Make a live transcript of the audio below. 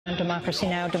Democracy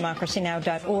Now!,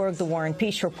 democracynow.org, The War and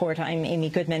Peace Report. I'm Amy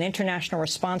Goodman. International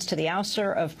response to the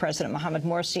ouster of President Mohamed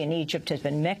Morsi in Egypt has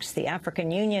been mixed. The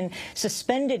African Union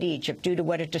suspended Egypt due to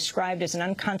what it described as an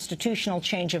unconstitutional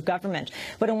change of government.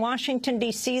 But in Washington,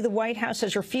 D.C., the White House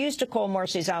has refused to call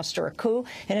Morsi's ouster a coup.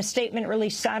 In a statement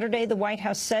released Saturday, the White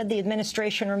House said the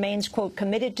administration remains, quote,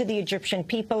 committed to the Egyptian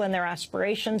people and their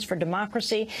aspirations for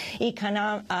democracy,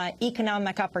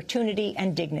 economic opportunity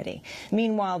and dignity.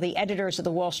 Meanwhile, the editors of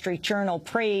the Wall Street Journal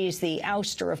praised the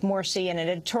ouster of Morsi in an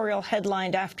editorial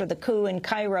headlined after the coup in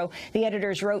Cairo. The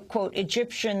editors wrote, quote,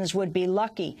 Egyptians would be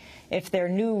lucky if their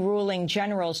new ruling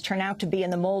generals turn out to be in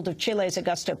the mold of Chile's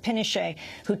Augusto Pinochet,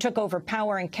 who took over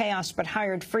power in chaos but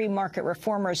hired free market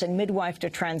reformers and midwifed to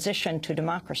transition to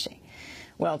democracy.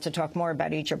 Well, to talk more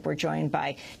about Egypt, we're joined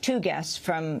by two guests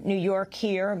from New York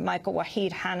here, Michael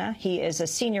Wahid Hanna. He is a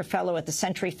senior fellow at the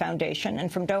Century Foundation.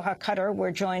 And from Doha, Qatar, we're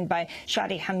joined by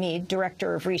Shadi Hamid,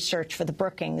 director of research for the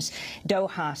Brookings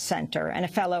Doha Center and a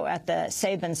fellow at the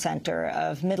Sabin Center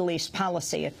of Middle East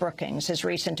Policy at Brookings. His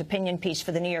recent opinion piece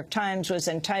for the New York Times was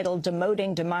entitled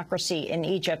Demoting Democracy in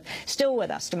Egypt. Still with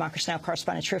us, Democracy Now!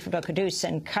 Correspondent Sharif Abdel-Quddus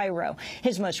in Cairo.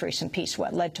 His most recent piece,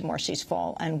 What Led to Morsi's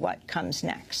Fall and What Comes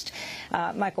Next.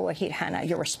 Michael Wahid Hanna,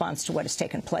 your response to what has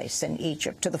taken place in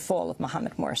Egypt, to the fall of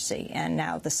Mohamed Morsi, and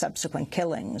now the subsequent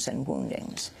killings and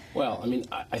woundings. Well, I mean,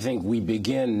 I think we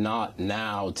begin not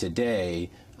now, today,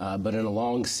 but in a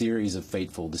long series of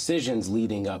fateful decisions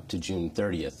leading up to June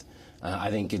 30th. I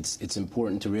think it's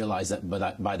important to realize that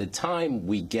by the time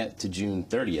we get to June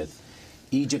 30th,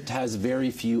 Egypt has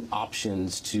very few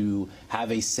options to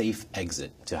have a safe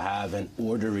exit, to have an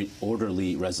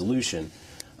orderly resolution.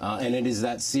 And it is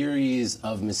that series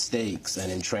of mistakes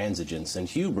and intransigence and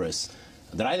hubris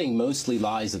that I think mostly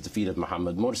lies at the feet of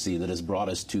Mohamed Morsi that has brought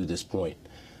us to this point.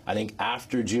 I think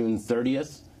after June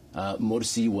 30th,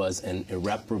 Morsi was an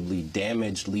irreparably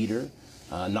damaged leader.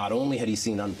 Not only had he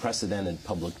seen unprecedented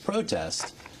public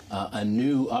protest, a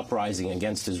new uprising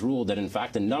against his rule that, in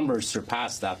fact, in numbers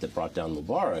surpassed that brought down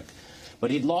Mubarak, but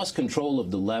he'd lost control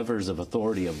of the levers of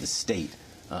authority of the state.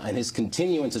 And his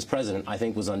continuance as president, I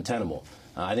think, was untenable.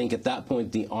 I think at that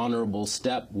point the honorable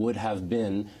step would have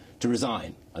been to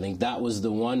resign. I think that was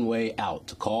the one way out,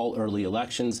 to call early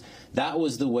elections. That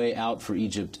was the way out for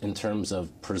Egypt in terms of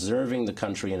preserving the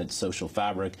country and its social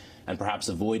fabric and perhaps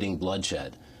avoiding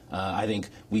bloodshed. I think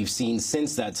we've seen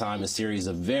since that time a series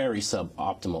of very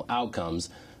suboptimal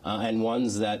outcomes and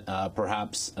ones that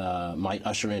perhaps might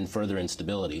usher in further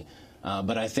instability.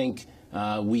 But I think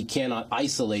we cannot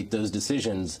isolate those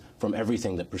decisions from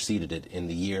everything that preceded it in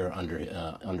the year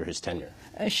under his tenure.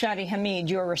 Shadi Hamid,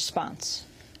 your response.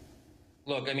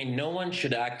 Look, I mean, no one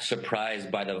should act surprised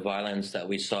by the violence that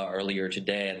we saw earlier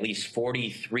today. At least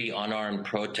 43 unarmed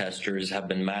protesters have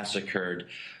been massacred,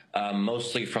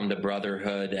 mostly from the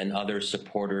Brotherhood and other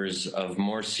supporters of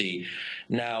Morsi.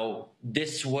 Now,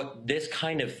 this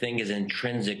kind of thing is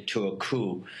intrinsic to a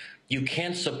coup. You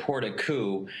can't support a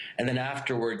coup and then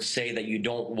afterwards say that you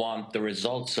don't want the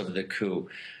results of the coup.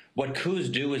 What coups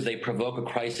do is they provoke a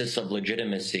crisis of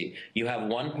legitimacy. You have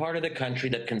one part of the country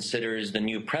that considers the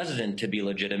new president to be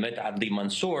legitimate, Adli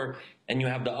Mansour, and you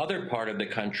have the other part of the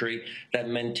country that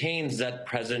maintains that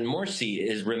President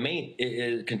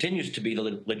Morsi continues to be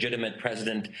the legitimate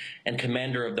president and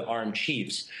commander of the armed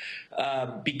chiefs.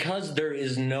 Because there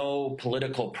is no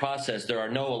political process, there are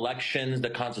no elections, the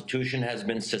Constitution has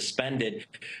been suspended,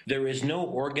 there is no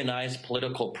organized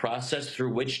political process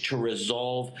through which to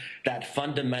resolve that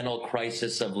fundamental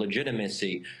crisis of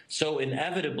legitimacy. So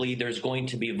inevitably, there's going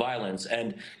to be violence.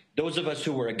 And those of us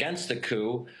who were against the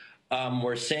coup,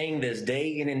 we're saying this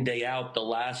day in and day out the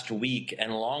last week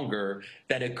and longer,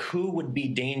 that a coup would be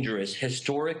dangerous.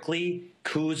 Historically,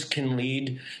 coups can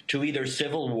lead to either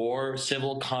civil war,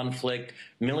 civil conflict,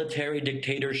 military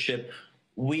dictatorship.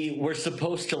 We're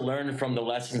supposed to learn from the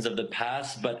lessons of the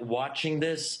past, but watching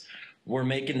this, we're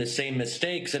making the same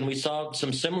mistakes. And we saw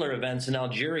some similar events in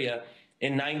Algeria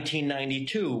in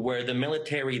 1992, where the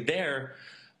military there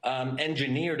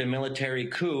engineered a military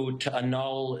coup to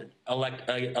annul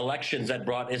elections that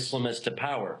brought Islamists to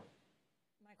power.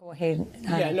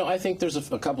 Yeah, no, I think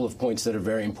there's a couple of points that are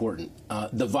very important.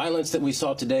 The violence that we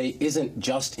saw today isn't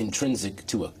just intrinsic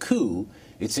to a coup.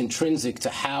 It's intrinsic to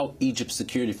how Egypt's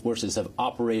security forces have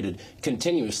operated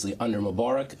continuously under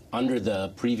Mubarak, under the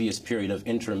previous period of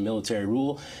interim military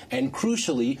rule, and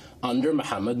crucially, under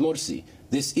Mohamed Morsi.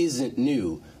 This isn't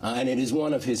new, and it is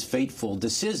one of his fateful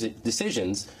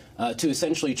decisions to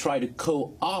essentially try to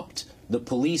co-opt the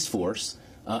police force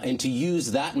and to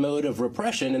use that mode of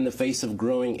repression in the face of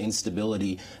growing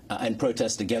instability and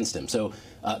protest against him. So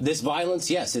this violence,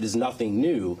 yes, it is nothing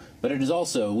new, but it is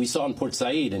also, we saw in Port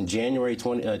Said in January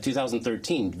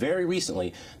 2013, very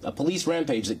recently, a police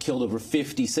rampage that killed over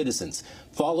 50 citizens.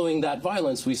 Following that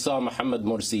violence, we saw Mohamed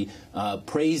Morsi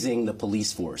praising the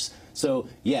police force. So,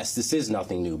 yes, this is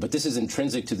nothing new, but this is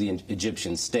intrinsic to the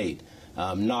Egyptian state,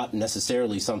 not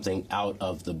necessarily something out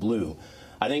of the blue.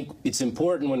 I think it's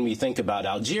important when we think about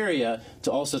Algeria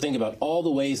to also think about all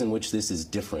the ways in which this is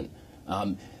different.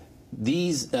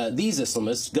 These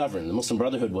Islamists governed. The Muslim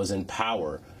Brotherhood was in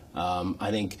power. I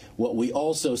think what we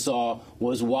also saw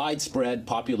was widespread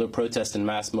popular protest and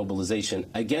mass mobilization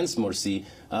against Morsi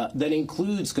that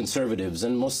includes conservatives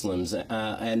and Muslims.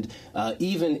 And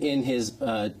even in his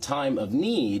time of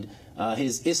need,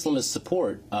 his Islamist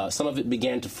support, some of it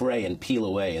began to fray and peel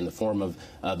away in the form of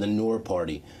the Noor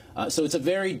Party. So it's a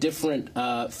very different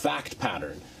fact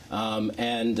pattern.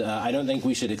 And I don't think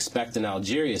we should expect an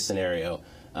Algeria scenario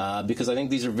because I think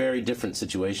these are very different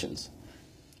situations.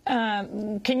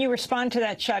 Can you respond to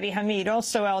that, Shadi Hamid?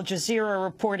 Also, Al Jazeera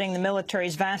reporting the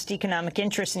military's vast economic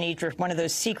interest in Egypt, one of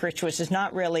those secrets which is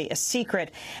not really a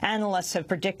secret. Analysts have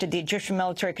predicted the Egyptian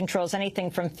military controls anything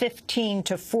from 15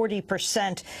 to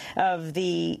 40% of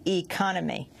the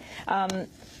economy.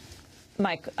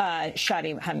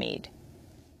 Shadi Hamid.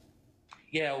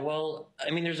 Yeah, well, I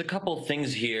mean, there's a couple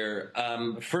things here.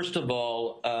 First of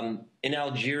all, in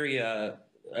Algeria,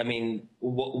 I mean,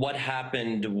 what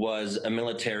happened was a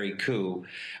military coup.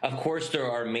 Of course, there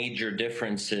are major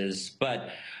differences, but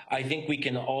I think we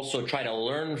can also try to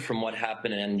learn from what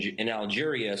happened in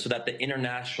Algeria so that the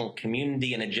international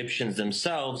community and Egyptians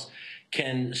themselves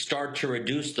can start to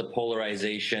reduce the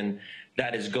polarization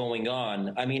that is going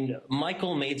on. I mean,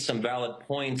 Michael made some valid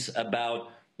points about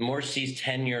Morsi's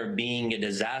tenure being a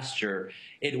disaster.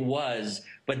 It was,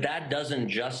 but that doesn't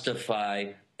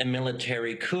justify a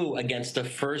military coup against the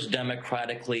first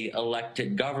democratically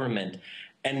elected government.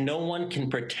 And no one can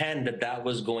pretend that that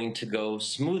was going to go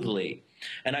smoothly.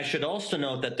 And I should also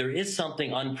note that there is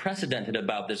something unprecedented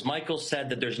about this. Michael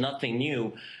said that there's nothing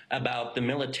new about the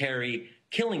military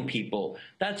killing people.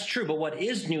 That's true, but what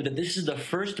is new, that this is the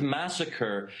first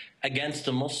massacre against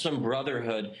the Muslim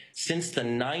Brotherhood since the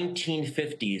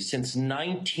 1950s, since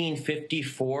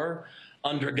 1954,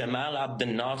 under Gamal Abdel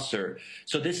Nasser.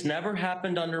 So this never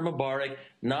happened under Mubarak,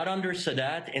 not under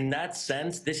Sadat. In that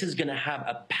sense, this is going to have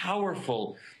a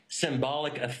powerful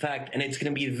symbolic effect, and it's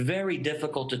going to be very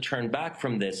difficult to turn back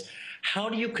from this. How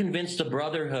do you convince the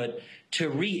Brotherhood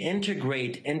to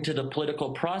reintegrate into the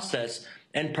political process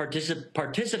and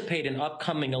participate in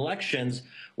upcoming elections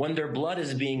when their blood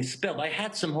is being spilled? I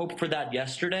had some hope for that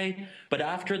yesterday, but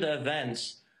after the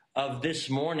events of this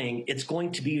morning, it's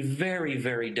going to be very,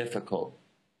 very difficult.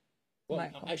 Well,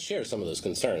 I share some of those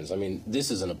concerns. I mean, this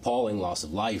is an appalling loss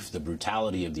of life. The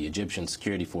brutality of the Egyptian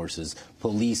security forces,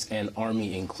 police and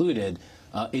army included,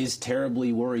 is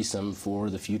terribly worrisome for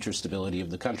the future stability of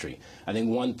the country. I think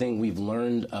one thing we've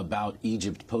learned about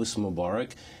Egypt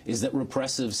post-Mubarak is that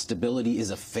repressive stability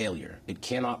is a failure. It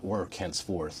cannot work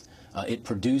henceforth. It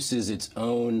produces its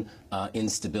own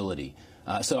instability.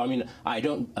 So, I mean, I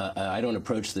don't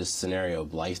approach this scenario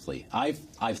blithely.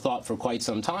 I've thought for quite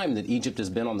some time that Egypt has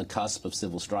been on the cusp of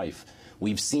civil strife.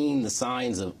 We've seen the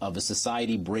signs of a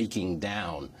society breaking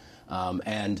down.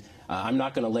 And I'm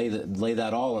not going to lay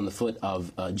that all on the foot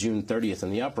of June 30th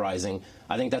and the uprising.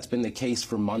 I think that's been the case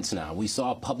for months now. We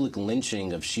saw public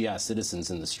lynching of Shia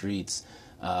citizens in the streets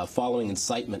following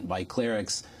incitement by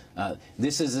clerics.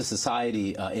 This is a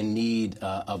society in need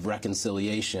of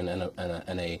reconciliation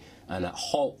and a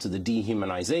halt to the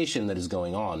dehumanization that is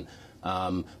going on.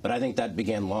 But I think that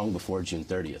began long before June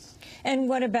 30th. And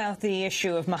what about the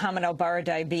issue of Mohammed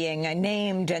al-Baradei being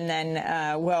named and then,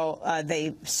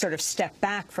 they sort of stepped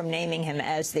back from naming him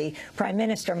as the prime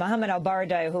minister? Mohammed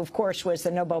al-Baradei, who, of course, was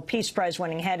the Nobel Peace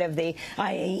Prize-winning head of the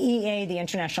IAEA, the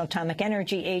International Atomic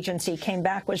Energy Agency, came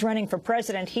back, was running for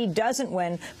president. He doesn't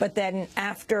win, but then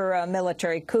after a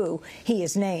military coup, he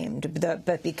is named.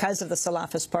 But because of the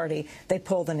Salafist Party, they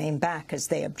pull the name back as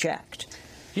they object.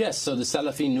 Yes, so the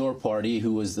Salafi Noor Party,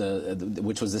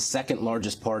 which was the second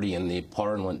largest party in the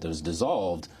parliament that was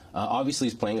dissolved, obviously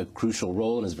is playing a crucial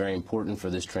role and is very important for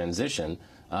this transition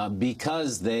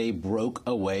because they broke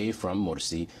away from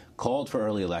Morsi, called for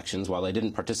early elections. While they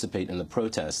didn't participate in the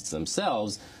protests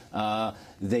themselves,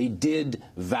 they did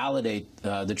validate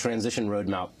the transition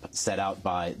roadmap set out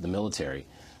by the military.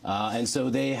 And so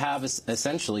they have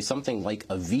essentially something like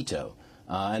a veto.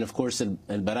 And of course,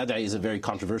 al-Baradei is a very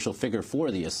controversial figure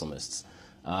for the Islamists.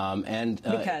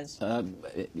 Because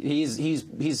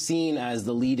he's seen as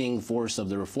the leading force of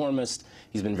the reformist.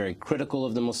 He's been very critical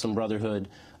of the Muslim Brotherhood.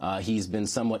 He's been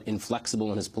somewhat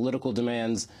inflexible in his political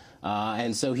demands.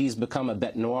 And so he's become a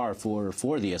bête noire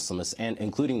for the Islamists, and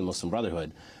including the Muslim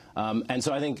Brotherhood. And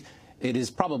so I think it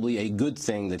is probably a good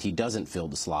thing that he doesn't fill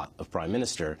the slot of prime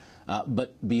minister.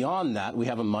 But beyond that, we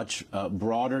have a much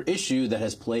broader issue that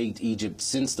has plagued Egypt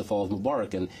since the fall of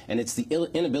Mubarak, and it's the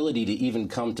inability to even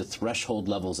come to threshold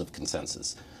levels of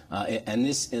consensus. And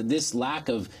this lack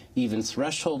of even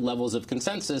threshold levels of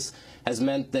consensus has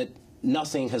meant that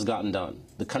nothing has gotten done.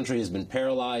 The country has been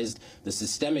paralyzed. The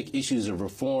systemic issues of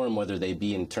reform, whether they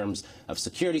be in terms of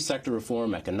security sector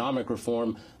reform, economic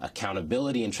reform,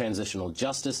 accountability and transitional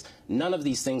justice, none of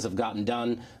these things have gotten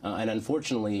done. And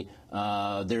unfortunately,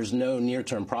 there's no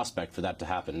near-term prospect for that to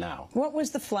happen now. What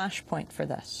was the flashpoint for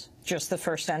this? Just the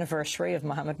first anniversary of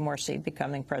Mohamed Morsi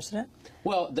becoming president?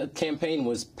 Well, the campaign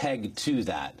was pegged to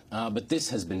that, but this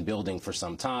has been building for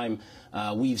some time.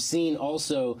 We've seen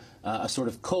also a sort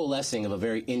of coalescing of a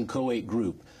very inchoate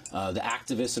group, the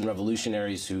activists and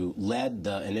revolutionaries who led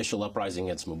the initial uprising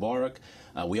against Mubarak.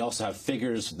 We also have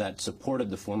figures that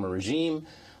supported the former regime.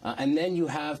 And then you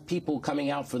have people coming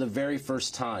out for the very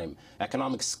first time.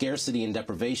 Economic scarcity and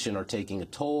deprivation are taking a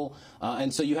toll.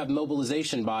 And so you have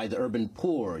mobilization by the urban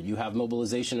poor. You have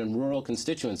mobilization in rural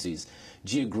constituencies,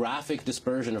 geographic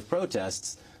dispersion of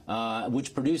protests,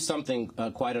 which produced something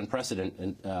quite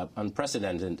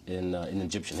unprecedented in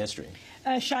Egyptian history.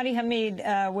 Shadi Hamid,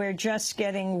 we're just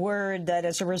getting word that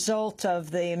as a result of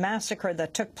the massacre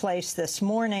that took place this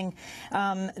morning,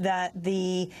 that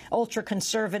the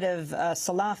ultra-conservative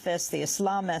Salafists, the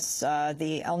Islamists,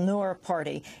 the Al-Noor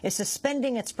party, is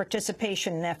suspending its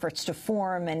participation in efforts to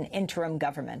form an interim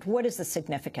government. What is the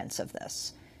significance of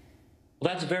this?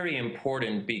 Well, that's very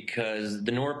important because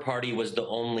the Noor Party was the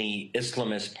only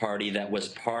Islamist party that was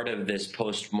part of this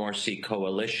post-Morsi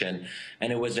coalition.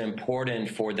 And it was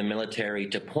important for the military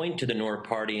to point to the Noor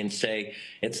Party and say,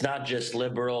 it's not just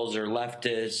liberals or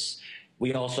leftists.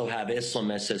 We also have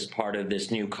Islamists as part of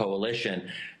this new coalition.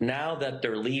 Now that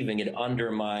they're leaving, it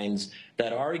undermines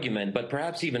that argument. But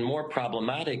perhaps even more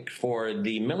problematic for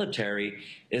the military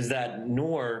is that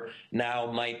Noor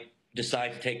now might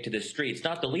decide to take to the streets,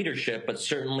 not the leadership, but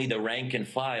certainly the rank and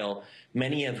file,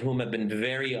 many of whom have been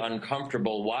very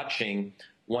uncomfortable watching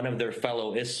one of their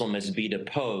fellow Islamists be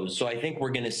deposed. So I think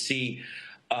we're going to see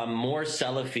more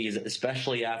Salafis,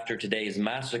 especially after today's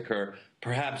massacre,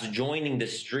 perhaps joining the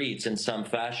streets in some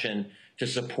fashion to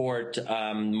support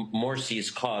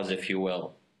Morsi's cause, if you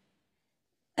will.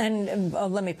 And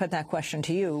let me put that question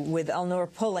to you. With Al-Noor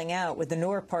pulling out, with the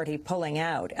Noor party pulling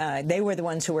out, they were the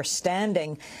ones who were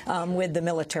standing with the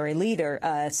military leader,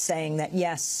 saying that,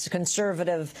 yes,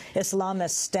 conservative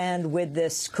Islamists stand with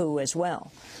this coup as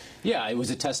well. Yeah, it was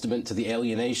a testament to the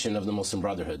alienation of the Muslim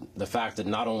Brotherhood. The fact that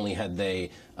not only had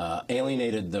they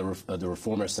alienated the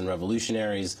reformists and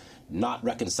revolutionaries, not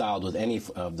reconciled with any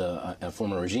of the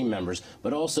former regime members,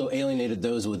 but also alienated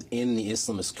those within the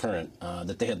Islamist current,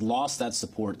 that they had lost that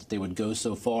support, that they would go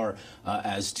so far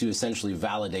as to essentially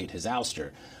validate his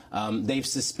ouster. They've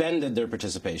suspended their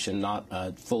participation,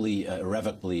 not fully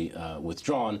irrevocably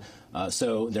withdrawn,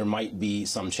 so there might be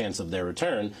some chance of their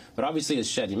return. But obviously, as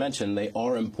Shadi mentioned, they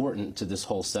are important to this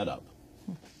whole setup.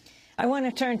 I want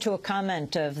to turn to a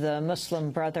comment of the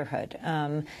Muslim Brotherhood.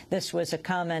 This was a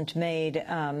comment made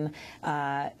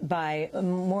by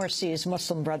Morsi's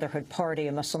Muslim Brotherhood party.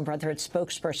 A Muslim Brotherhood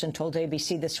spokesperson told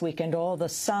ABC this weekend, all the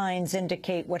signs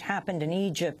indicate what happened in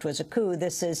Egypt was a coup.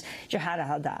 This is Jihad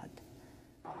al-Haddad.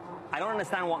 I don't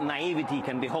understand what naivety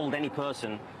can behold any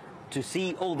person to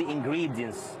see all the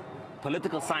ingredients,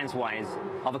 political science-wise,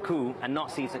 of a coup and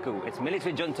not see it's a coup. It's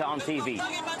military junta on TV,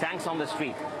 tanks on the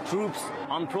street, troops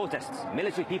on protests,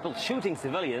 military people shooting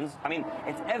civilians. I mean,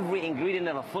 it's every ingredient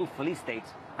of a full police state.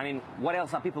 I mean, what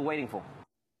else are people waiting for?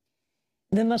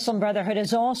 The Muslim Brotherhood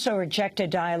has also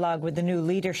rejected dialogue with the new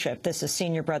leadership. This is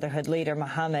senior Brotherhood leader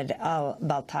Mohammed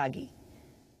al-Baltagi.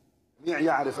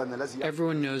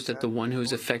 Everyone knows that the one who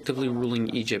is effectively ruling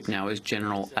Egypt now is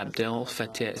General Abdel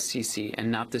Fattah al-Sisi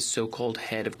and not the so-called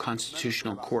head of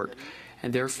constitutional court.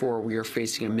 And therefore, we are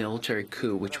facing a military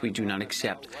coup which we do not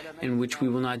accept and which we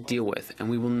will not deal with and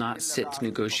we will not sit to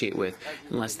negotiate with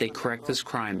unless they correct this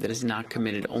crime that is not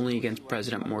committed only against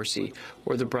President Morsi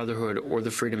or the Brotherhood or the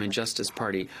Freedom and Justice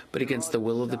Party, but against the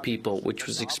will of the people, which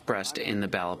was expressed in the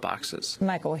ballot boxes.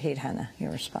 Michael Wahid Hanna,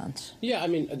 your response. Yeah, I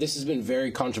mean, this has been a very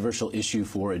controversial issue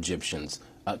for Egyptians.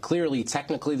 Clearly,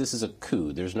 technically, this is a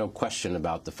coup. There's no question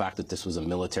about the fact that this was a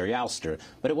military ouster.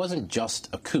 But it wasn't just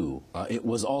a coup. It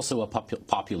was also a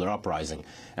popular uprising.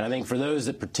 And I think for those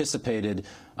that participated,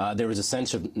 there was a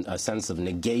sense of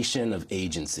negation of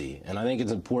agency. And I think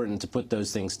it's important to put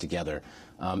those things together.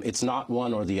 It's not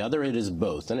one or the other. It is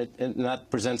both. And that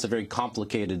presents a very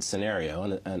complicated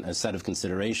scenario and a set of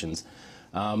considerations.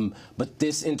 But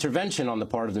this intervention on the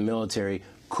part of the military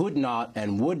could not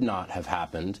and would not have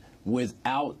happened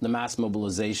without the mass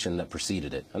mobilization that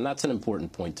preceded it. And that's an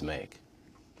important point to make.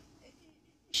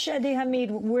 Shadi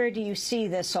Hamid, where do you see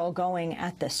this all going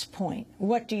at this point?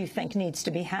 What do you think needs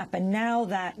to be happened now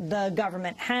that the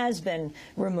government has been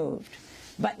removed,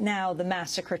 but now the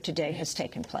massacre today has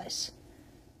taken place?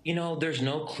 You know, there's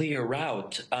no clear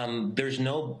route. There's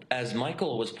no, as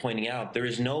Michael was pointing out, there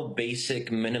is no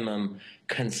basic minimum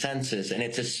consensus. And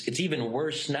it's even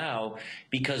worse now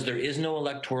because there is no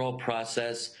electoral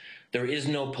process. There is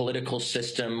no political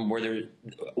system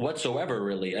whatsoever,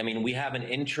 really. I mean, we have an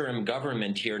interim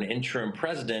government here, an interim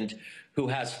president who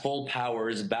has full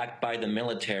powers backed by the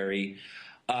military.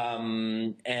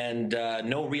 And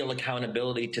no real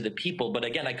accountability to the people. But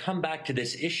again, I come back to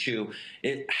this issue.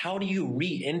 How do you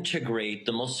reintegrate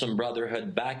the Muslim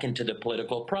Brotherhood back into the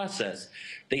political process?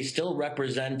 They still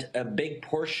represent a big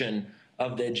portion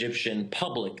of the Egyptian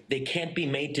public. They can't be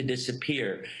made to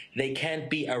disappear. They can't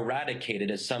be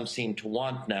eradicated, as some seem to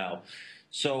want now.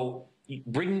 So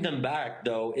bringing them back,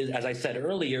 though, as I said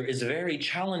earlier, is very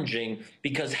challenging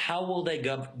because how will they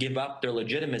give up their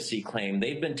legitimacy claim?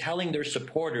 They've been telling their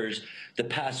supporters the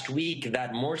past week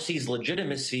that Morsi's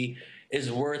legitimacy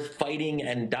is worth fighting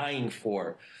and dying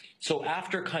for. So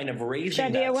after kind of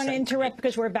raising Shadi, I want to interrupt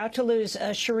because we're about to lose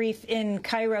Sharif in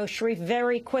Cairo. Sharif,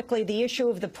 very quickly, the issue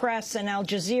of the press and Al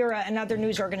Jazeera and other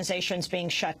news organizations being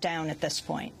shut down at this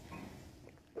point.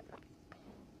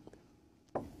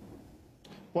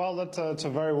 Well, it's a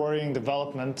very worrying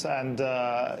development, and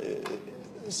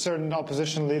certain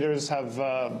opposition leaders have,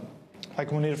 like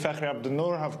Munir Fakhri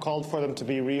Abdel-Noor, have called for them to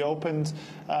be reopened.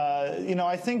 You know,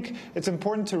 I think it's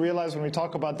important to realize when we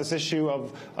talk about this issue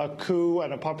of a coup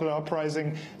and a popular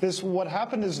uprising, what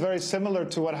happened is very similar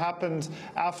to what happened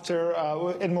after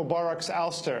in Mubarak's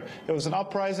ouster. It was an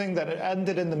uprising that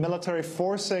ended in the military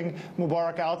forcing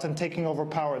Mubarak out and taking over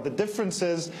power. The difference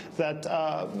is that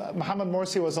Mohamed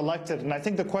Morsi was elected, and I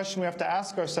think the question we have to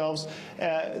ask ourselves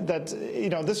that, you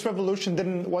know, this revolution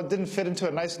didn't fit into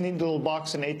a nice, neat little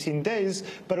box in 18 days,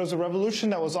 but it was a revolution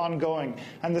that was ongoing.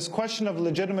 And this question of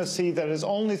legitimacy that is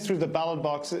only through the ballot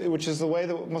box, which is the way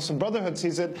the Muslim Brotherhood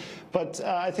sees it, but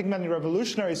I think many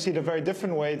revolutionaries see it a very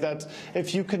different way, that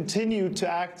if you continue to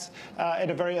act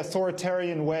in a very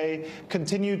authoritarian way,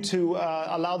 continue to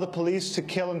allow the police to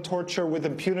kill and torture with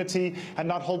impunity and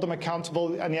not hold them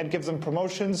accountable and yet give them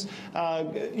promotions,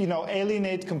 you know,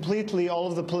 alienate completely all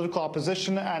of the political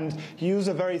opposition and use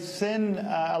a very thin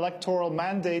electoral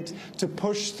mandate to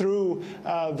push through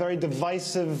very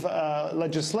divisive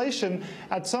legislation,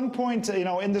 at some point, you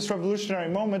know, in this revolutionary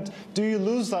moment, do you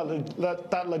lose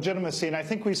that legitimacy? And I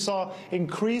think we saw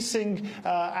increasing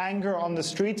anger on the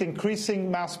street, increasing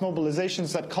mass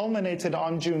mobilizations that culminated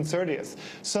on June 30th.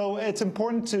 So it's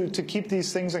important to keep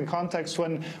these things in context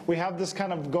when we have this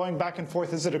kind of going back and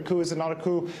forth. Is it a coup? Is it not a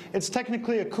coup? It's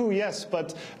technically a coup, yes,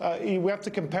 but we have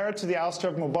to compare it to the ouster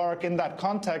of Mubarak in that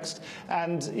context.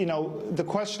 And, you know, the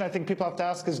question I think people have to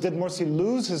ask is, did Morsi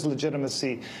lose his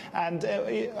legitimacy? And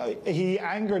he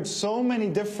angered so many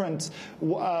different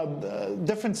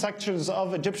sections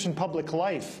of Egyptian public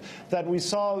life that we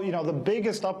saw, you know, the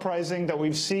biggest uprising that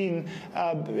we've seen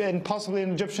possibly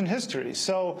in Egyptian history.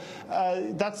 So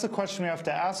that's the question we have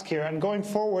to ask here. And going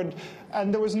forward,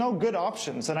 and there was no good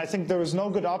options, and I think there was no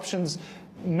good options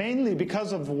mainly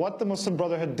because of what the Muslim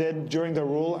Brotherhood did during their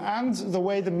rule and the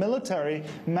way the military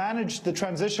managed the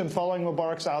transition following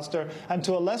Mubarak's ouster, and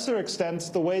to a lesser extent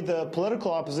the way the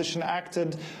political opposition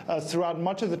acted throughout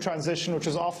much of the transition, which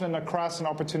was often in a crass and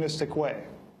opportunistic way.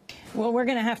 Well, we're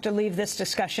going to have to leave this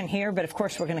discussion here, but of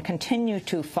course we're going to continue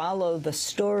to follow the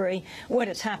story, what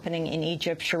is happening in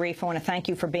Egypt. Sharif, I want to thank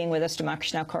you for being with us,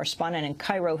 Democracy Now! Correspondent in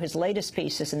Cairo. His latest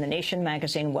piece is in The Nation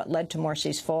magazine, What Led to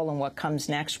Morsi's Fall and What Comes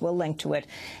Next. We'll link to it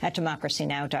at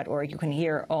democracynow.org. You can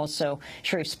hear also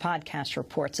Sharif's podcast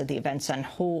reports of the events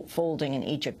unfolding in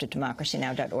Egypt at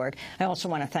democracynow.org. I also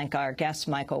want to thank our guest,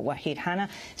 Michael Wahid Hanna,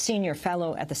 Senior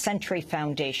Fellow at the Century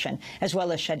Foundation, as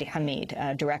well as Shadi Hamid,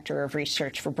 Director of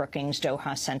Research for Brookings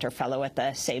Doha Center Fellow at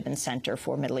the Sabin Center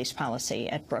for Middle East Policy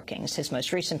at Brookings. His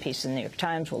most recent piece in the New York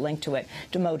Times, we'll link to it,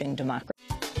 Demoting Democracy.